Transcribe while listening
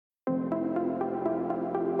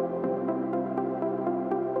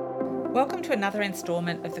Welcome to another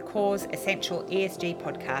instalment of the Corrs Essential ESG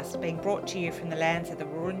podcast, being brought to you from the lands of the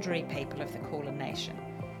Wurundjeri people of the Kulin Nation.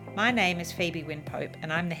 My name is Phoebe Wynn-Pope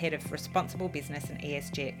and I'm the Head of Responsible Business and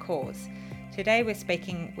ESG at Corrs. Today we're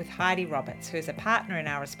speaking with Heidi Roberts, who is a partner in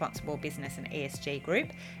our Responsible Business and ESG group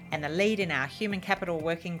and the lead in our Human Capital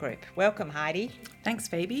Working Group. Welcome, Heidi. Thanks,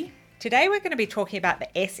 Phoebe. Today we're going to be talking about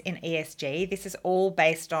the S in ESG. This is all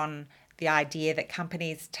based on the idea that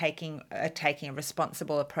companies are taking a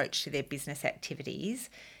responsible approach to their business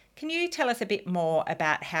activities. Can you tell us a bit more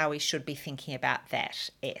about how we should be thinking about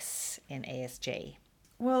that S in ESG?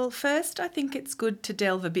 Well, first, I think it's good to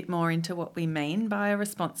delve a bit more into what we mean by a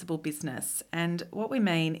responsible business. And what we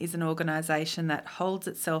mean is an organisation that holds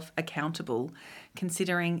itself accountable,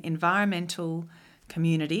 considering environmental,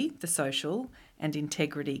 community, the social, and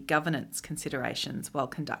integrity governance considerations while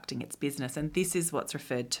conducting its business. And this is what's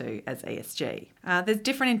referred to as ESG. There's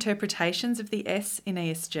different interpretations of the S in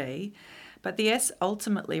ESG, but the S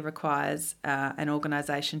ultimately requires an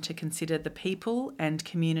organisation to consider the people and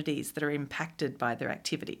communities that are impacted by their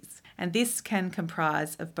activities. And this can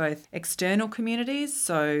comprise of both external communities,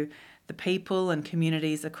 so the people and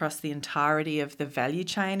communities across the entirety of the value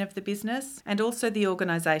chain of the business, and also the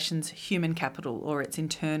organisation's human capital or its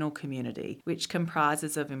internal community, which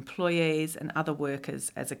comprises of employees and other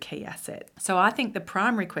workers as a key asset. So I think the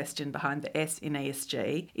primary question behind the S in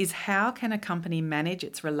ESG is how can a company manage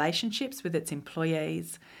its relationships with its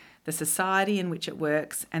employees, the society in which it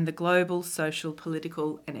works, and the global social,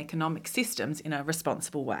 political and economic systems in a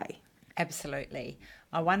responsible way? Absolutely.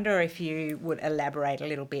 I wonder if you would elaborate a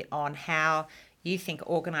little bit on how you think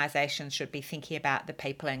organisations should be thinking about the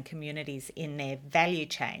people and communities in their value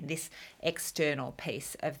chain, this external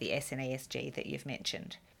piece of the S and ESG that you've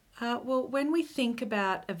mentioned. Well, when we think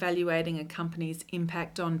about evaluating a company's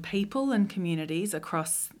impact on people and communities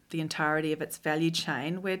across the entirety of its value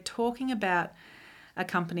chain, we're talking about a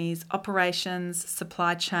company's operations,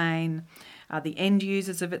 supply chain, the end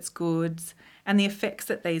users of its goods, and the effects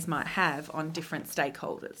that these might have on different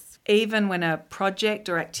stakeholders. Even when a project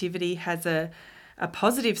or activity has a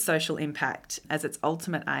positive social impact as its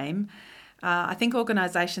ultimate aim, I think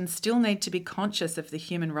organisations still need to be conscious of the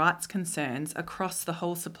human rights concerns across the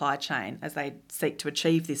whole supply chain as they seek to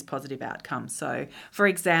achieve this positive outcome. So, for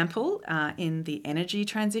example, in the energy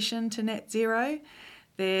transition to net zero,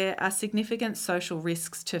 there are significant social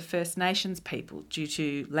risks to First Nations people due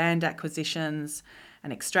to land acquisitions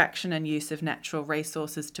and extraction and use of natural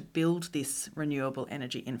resources to build this renewable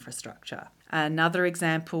energy infrastructure. Another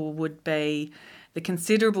example would be the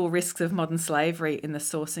considerable risks of modern slavery in the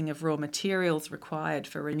sourcing of raw materials required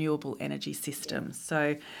for renewable energy systems.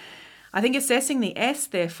 So I think assessing the S,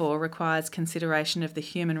 therefore, requires consideration of the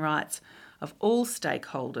human rights of all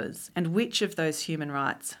stakeholders and which of those human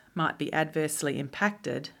rights might be adversely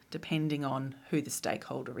impacted depending on who the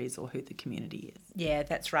stakeholder is or who the community is. Yeah,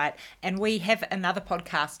 that's right. And we have another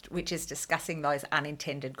podcast which is discussing those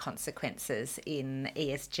unintended consequences in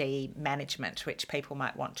ESG management, which people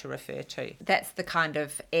might want to refer to. That's the kind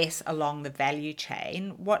of S along the value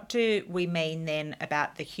chain. What do we mean then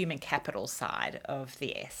about the human capital side of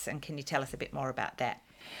the S? And can you tell us a bit more about that?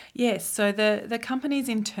 Yes, so the company's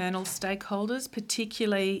internal stakeholders,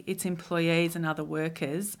 particularly its employees and other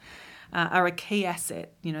workers, are a key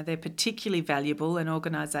asset. You know, they're particularly valuable and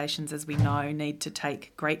organisations, as we know, need to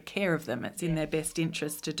take great care of them. It's in their best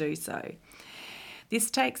interest to do so.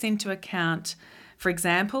 This takes into account, for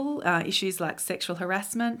example, issues like sexual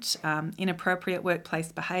harassment, inappropriate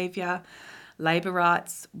workplace behaviour, labour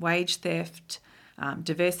rights, wage theft,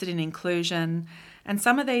 diversity and inclusion, and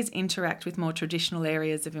some of these interact with more traditional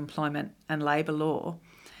areas of employment and labour law.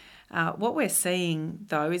 What we're seeing,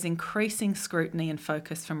 though, is increasing scrutiny and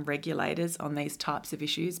focus from regulators on these types of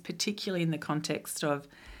issues, particularly in the context of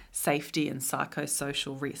safety and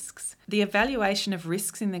psychosocial risks. The evaluation of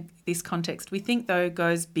risks in this context, we think, though,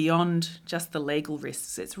 goes beyond just the legal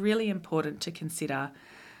risks. It's really important to consider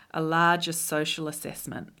a larger social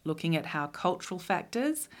assessment, looking at how cultural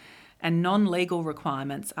factors and non-legal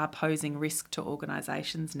requirements are posing risk to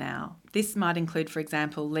organisations now. This might include, for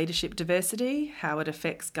example, leadership diversity, how it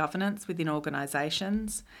affects governance within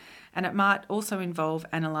organisations, and it might also involve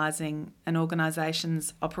analysing an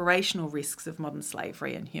organisation's operational risks of modern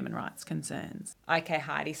slavery and human rights concerns. Okay,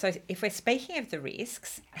 Heidi, so if we're speaking of the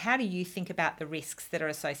risks, how do you think about the risks that are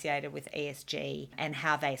associated with ESG and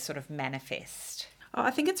how they sort of manifest? I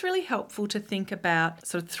think it's really helpful to think about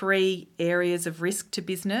sort of three areas of risk to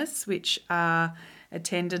business, which are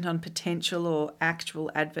attendant on potential or actual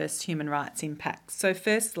adverse human rights impacts. So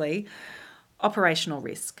firstly, operational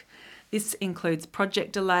risk. This includes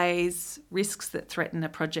project delays, risks that threaten a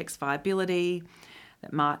project's viability,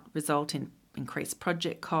 that might result in increased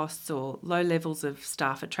project costs or low levels of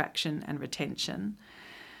staff attraction and retention.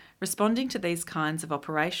 Responding to these kinds of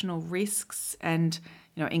operational risks and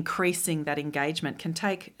increasing that engagement can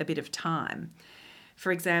take a bit of time.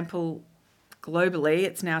 For example, globally,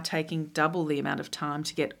 it's now taking double the amount of time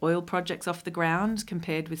to get oil projects off the ground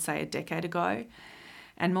compared with, say, a decade ago.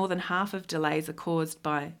 And more than half of delays are caused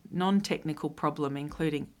by non-technical problem,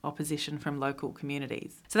 including opposition from local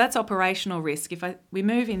communities. So that's operational risk. If we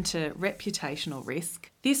move into reputational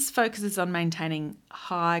risk, this focuses on maintaining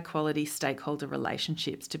high-quality stakeholder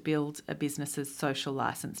relationships to build a business's social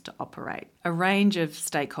licence to operate. A range of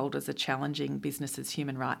stakeholders are challenging businesses'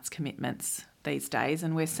 human rights commitments these days,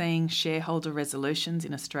 and we're seeing shareholder resolutions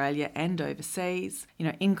in Australia and overseas,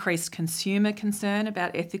 increased consumer concern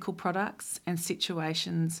about ethical products and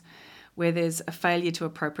situations where there's a failure to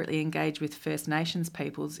appropriately engage with First Nations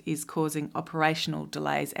peoples is causing operational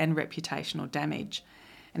delays and reputational damage.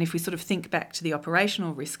 And if we sort of think back to the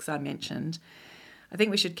operational risks I mentioned, I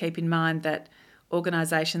think we should keep in mind that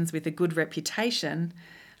organisations with a good reputation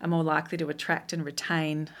are more likely to attract and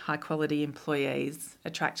retain high-quality employees,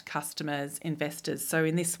 attract customers, investors. So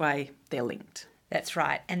in this way, they're linked. That's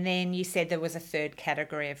right. And then you said there was a third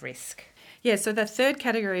category of risk. Yeah, so the third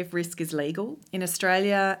category of risk is legal. In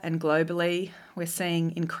Australia and globally, we're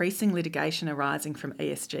seeing increasing litigation arising from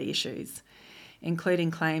ESG issues, including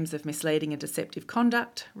claims of misleading and deceptive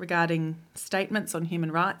conduct regarding statements on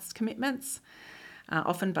human rights commitments,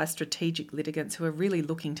 often by strategic litigants who are really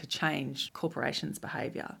looking to change corporations'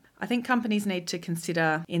 behaviour. I think companies need to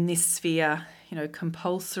consider in this sphere,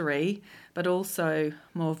 compulsory but also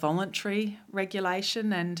more voluntary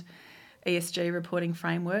regulation and ESG reporting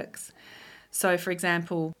frameworks. So, for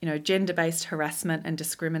example, gender-based harassment and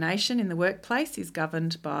discrimination in the workplace is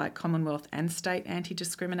governed by Commonwealth and state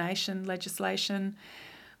anti-discrimination legislation.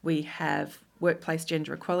 We have Workplace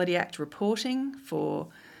Gender Equality Act reporting for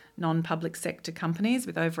non-public sector companies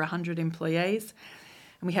with over 100 employees.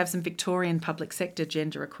 And we have some Victorian public sector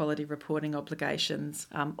gender equality reporting obligations,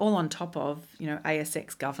 all on top of,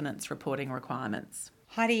 ASX governance reporting requirements.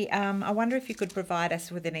 Heidi, I wonder if you could provide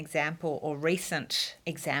us with an example or recent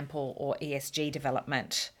example or ESG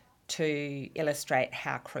development to illustrate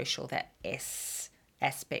how crucial that S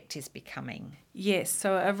aspect is becoming. Yes,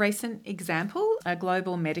 so a recent example, a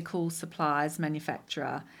global medical supplies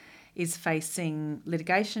manufacturer is facing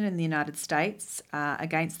litigation in the United States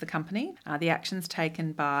against the company. The actions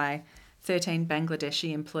taken by 13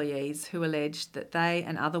 Bangladeshi employees who alleged that they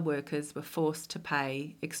and other workers were forced to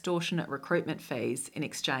pay extortionate recruitment fees in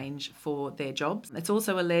exchange for their jobs. It's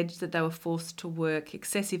also alleged that they were forced to work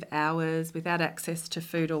excessive hours without access to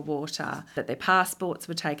food or water, that their passports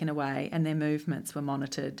were taken away and their movements were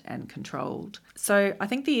monitored and controlled. So I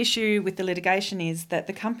think the issue with the litigation is that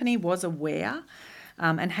the company was aware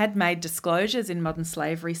and had made disclosures in modern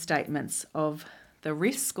slavery statements of the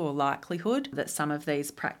risk or likelihood that some of these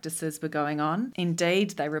practices were going on.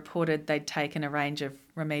 Indeed, they reported they'd taken a range of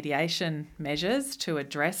remediation measures to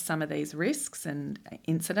address some of these risks and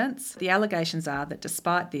incidents. The allegations are that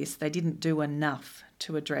despite this, they didn't do enough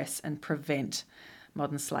to address and prevent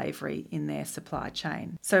modern slavery in their supply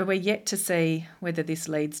chain. So we're yet to see whether this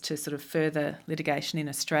leads to sort of further litigation in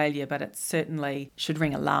Australia, but it certainly should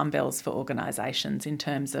ring alarm bells for organisations in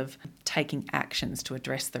terms of taking actions to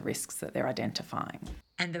address the risks that they're identifying.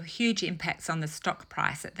 And the huge impacts on the stock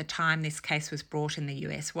price at the time this case was brought in the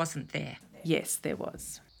US, wasn't there? Yes, there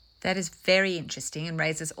was. That is very interesting and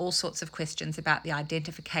raises all sorts of questions about the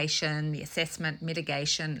identification, the assessment,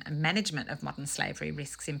 mitigation and management of modern slavery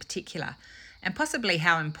risks in particular, and possibly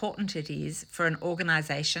how important it is for an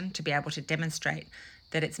organisation to be able to demonstrate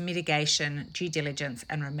that its mitigation, due diligence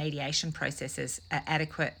and remediation processes are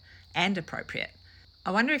adequate and appropriate.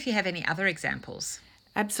 I wonder if you have any other examples.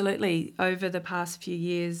 Absolutely. Over the past few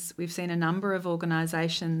years, we've seen a number of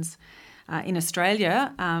organisations in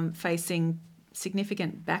Australia facing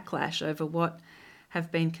significant backlash over what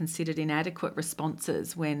have been considered inadequate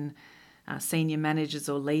responses when senior managers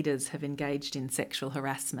or leaders have engaged in sexual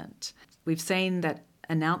harassment. We've seen that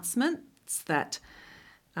announcements that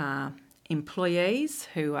employees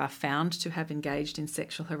who are found to have engaged in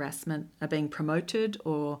sexual harassment are being promoted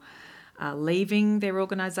or are leaving their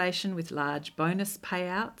organisation with large bonus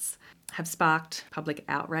payouts have sparked public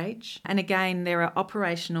outrage. And again, there are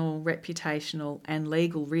operational, reputational and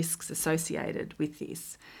legal risks associated with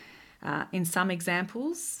this. In some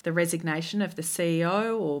examples, the resignation of the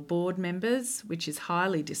CEO or board members, which is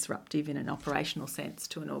highly disruptive in an operational sense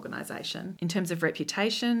to an organisation. In terms of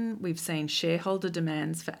reputation, we've seen shareholder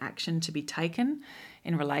demands for action to be taken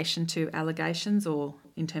in relation to allegations or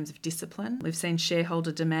in terms of discipline. We've seen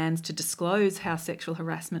shareholder demands to disclose how sexual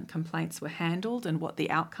harassment complaints were handled and what the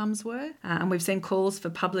outcomes were. And we've seen calls for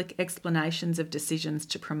public explanations of decisions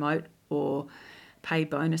to promote or pay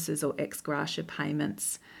bonuses or ex gratia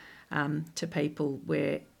payments to people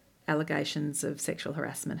where allegations of sexual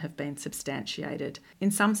harassment have been substantiated. In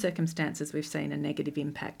some circumstances, we've seen a negative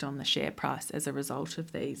impact on the share price as a result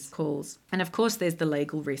of these calls. And of course, there's the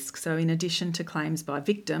legal risk. So in addition to claims by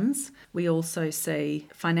victims, we also see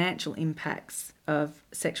financial impacts of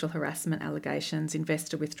sexual harassment allegations,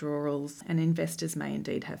 investor withdrawals, and investors may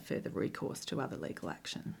indeed have further recourse to other legal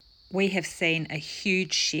action. We have seen a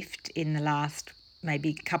huge shift in the last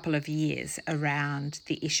maybe couple of years around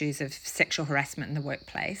the issues of sexual harassment in the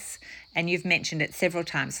workplace. And you've mentioned it several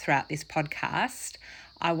times throughout this podcast.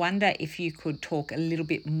 I wonder if you could talk a little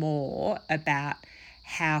bit more about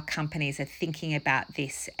how companies are thinking about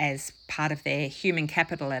this as part of their human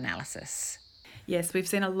capital analysis. Yes, we've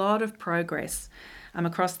seen a lot of progress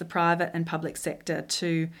across the private and public sector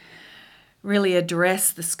to really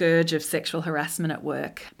address the scourge of sexual harassment at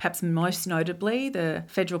work. Perhaps most notably, the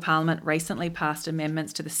Federal Parliament recently passed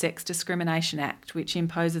amendments to the Sex Discrimination Act, which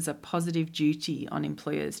imposes a positive duty on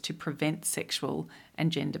employers to prevent sexual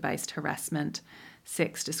and gender-based harassment,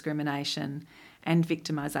 sex discrimination and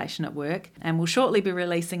victimisation at work. And we'll shortly be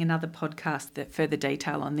releasing another podcast that further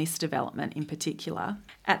detail on this development in particular.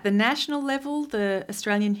 At the national level, the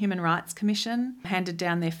Australian Human Rights Commission handed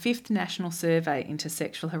down their 5th national survey into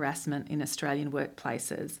sexual harassment in Australian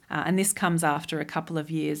workplaces. And this comes after a couple of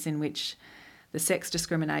years in which the Sex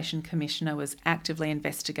Discrimination Commissioner was actively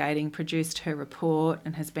investigating, produced her report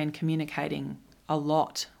and has been communicating a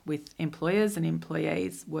lot with employers and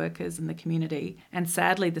employees, workers and the community. And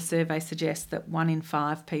sadly, the survey suggests that 1 in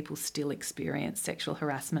 5 people still experience sexual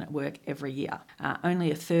harassment at work every year.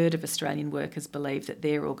 Only a third of Australian workers believe that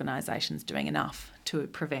their organisation's doing enough to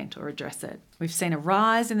prevent or address it. We've seen a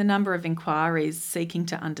rise in the number of inquiries seeking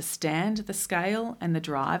to understand the scale and the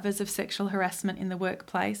drivers of sexual harassment in the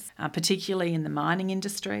workplace, particularly in the mining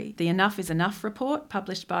industry. The Enough is Enough report,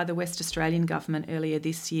 published by the West Australian Government earlier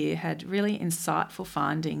this year, had really insightful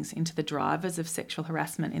findings into the drivers of sexual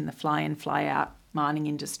harassment in the fly-in, fly-out mining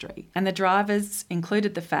industry. And the drivers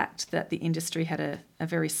included the fact that the industry had a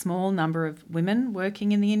very small number of women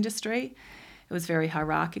working in the industry. It was very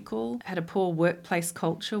hierarchical, had a poor workplace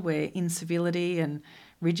culture where incivility and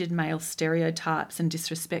rigid male stereotypes and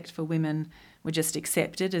disrespect for women were just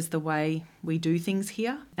accepted as the way we do things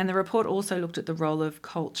here. And the report also looked at the role of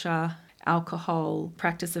culture, alcohol,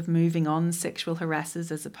 practice of moving on sexual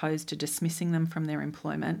harassers as opposed to dismissing them from their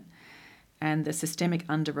employment, and the systemic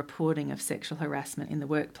underreporting of sexual harassment in the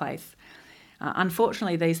workplace.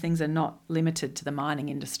 Unfortunately, these things are not limited to the mining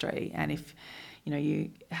industry, and if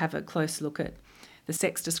you have a close look at the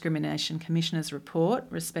Sex Discrimination Commissioner's report,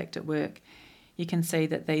 Respect at Work, you can see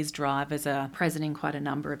that these drivers are present in quite a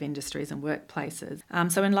number of industries and workplaces.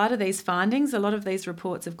 So in light of these findings, a lot of these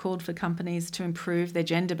reports have called for companies to improve their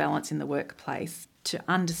gender balance in the workplace, to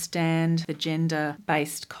understand the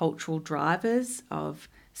gender-based cultural drivers of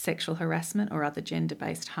sexual harassment or other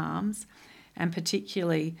gender-based harms, and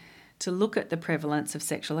particularly to look at the prevalence of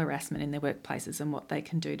sexual harassment in their workplaces and what they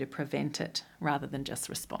can do to prevent it rather than just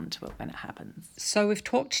respond to it when it happens. So we've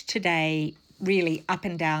talked today really up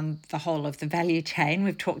and down the whole of the value chain.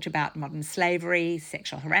 We've talked about modern slavery,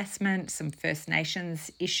 sexual harassment, some First Nations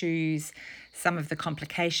issues, some of the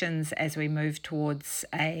complications as we move towards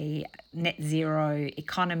a net zero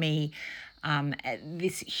economy,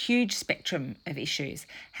 this huge spectrum of issues.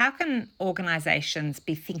 How can organisations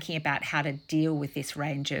be thinking about how to deal with this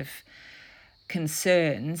range of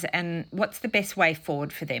concerns, and what's the best way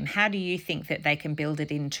forward for them? How do you think that they can build it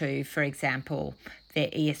into, for example, their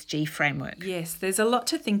ESG framework? Yes, there's a lot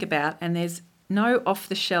to think about, and there's no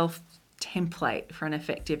off-the-shelf template for an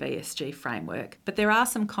effective ESG framework, but there are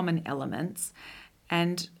some common elements,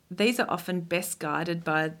 and these are often best guided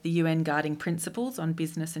by the UN Guiding Principles on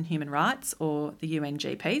Business and Human Rights, or the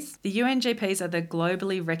UNGPs. The UNGPs are the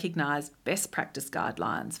globally recognised best practice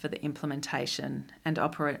guidelines for the implementation and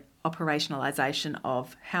operationalisation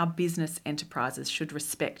of how business enterprises should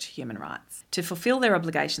respect human rights. To fulfil their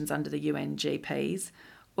obligations under the UNGPs,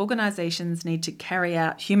 organisations need to carry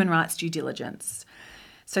out human rights due diligence.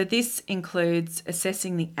 So this includes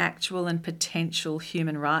assessing the actual and potential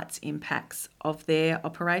human rights impacts of their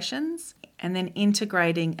operations, and then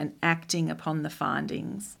integrating and acting upon the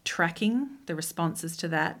findings, tracking the responses to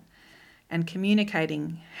that, and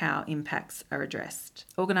communicating how impacts are addressed.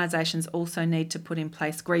 Organisations also need to put in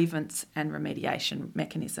place grievance and remediation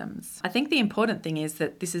mechanisms. I think the important thing is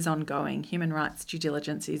that this is ongoing. Human rights due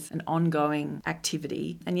diligence is an ongoing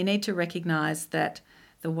activity, and you need to recognise that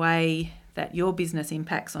The way that your business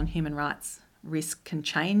impacts on human rights risk can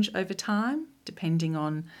change over time, depending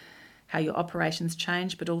on how your operations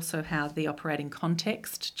change, but also how the operating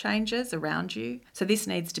context changes around you. So this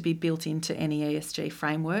needs to be built into any ESG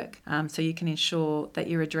framework, so you can ensure that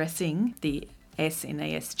you're addressing the S in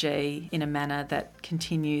ESG in a manner that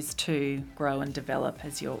continues to grow and develop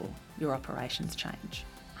as your operations change.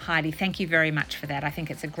 Heidi, thank you very much for that. I think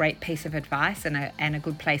it's a great piece of advice and a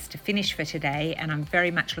good place to finish for today. And I'm very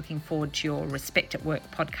much looking forward to your Respect at Work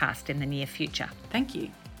podcast in the near future. Thank you.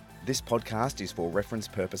 This podcast is for reference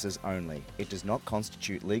purposes only. It does not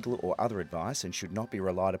constitute legal or other advice and should not be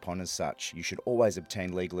relied upon as such. You should always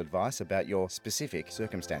obtain legal advice about your specific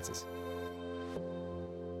circumstances.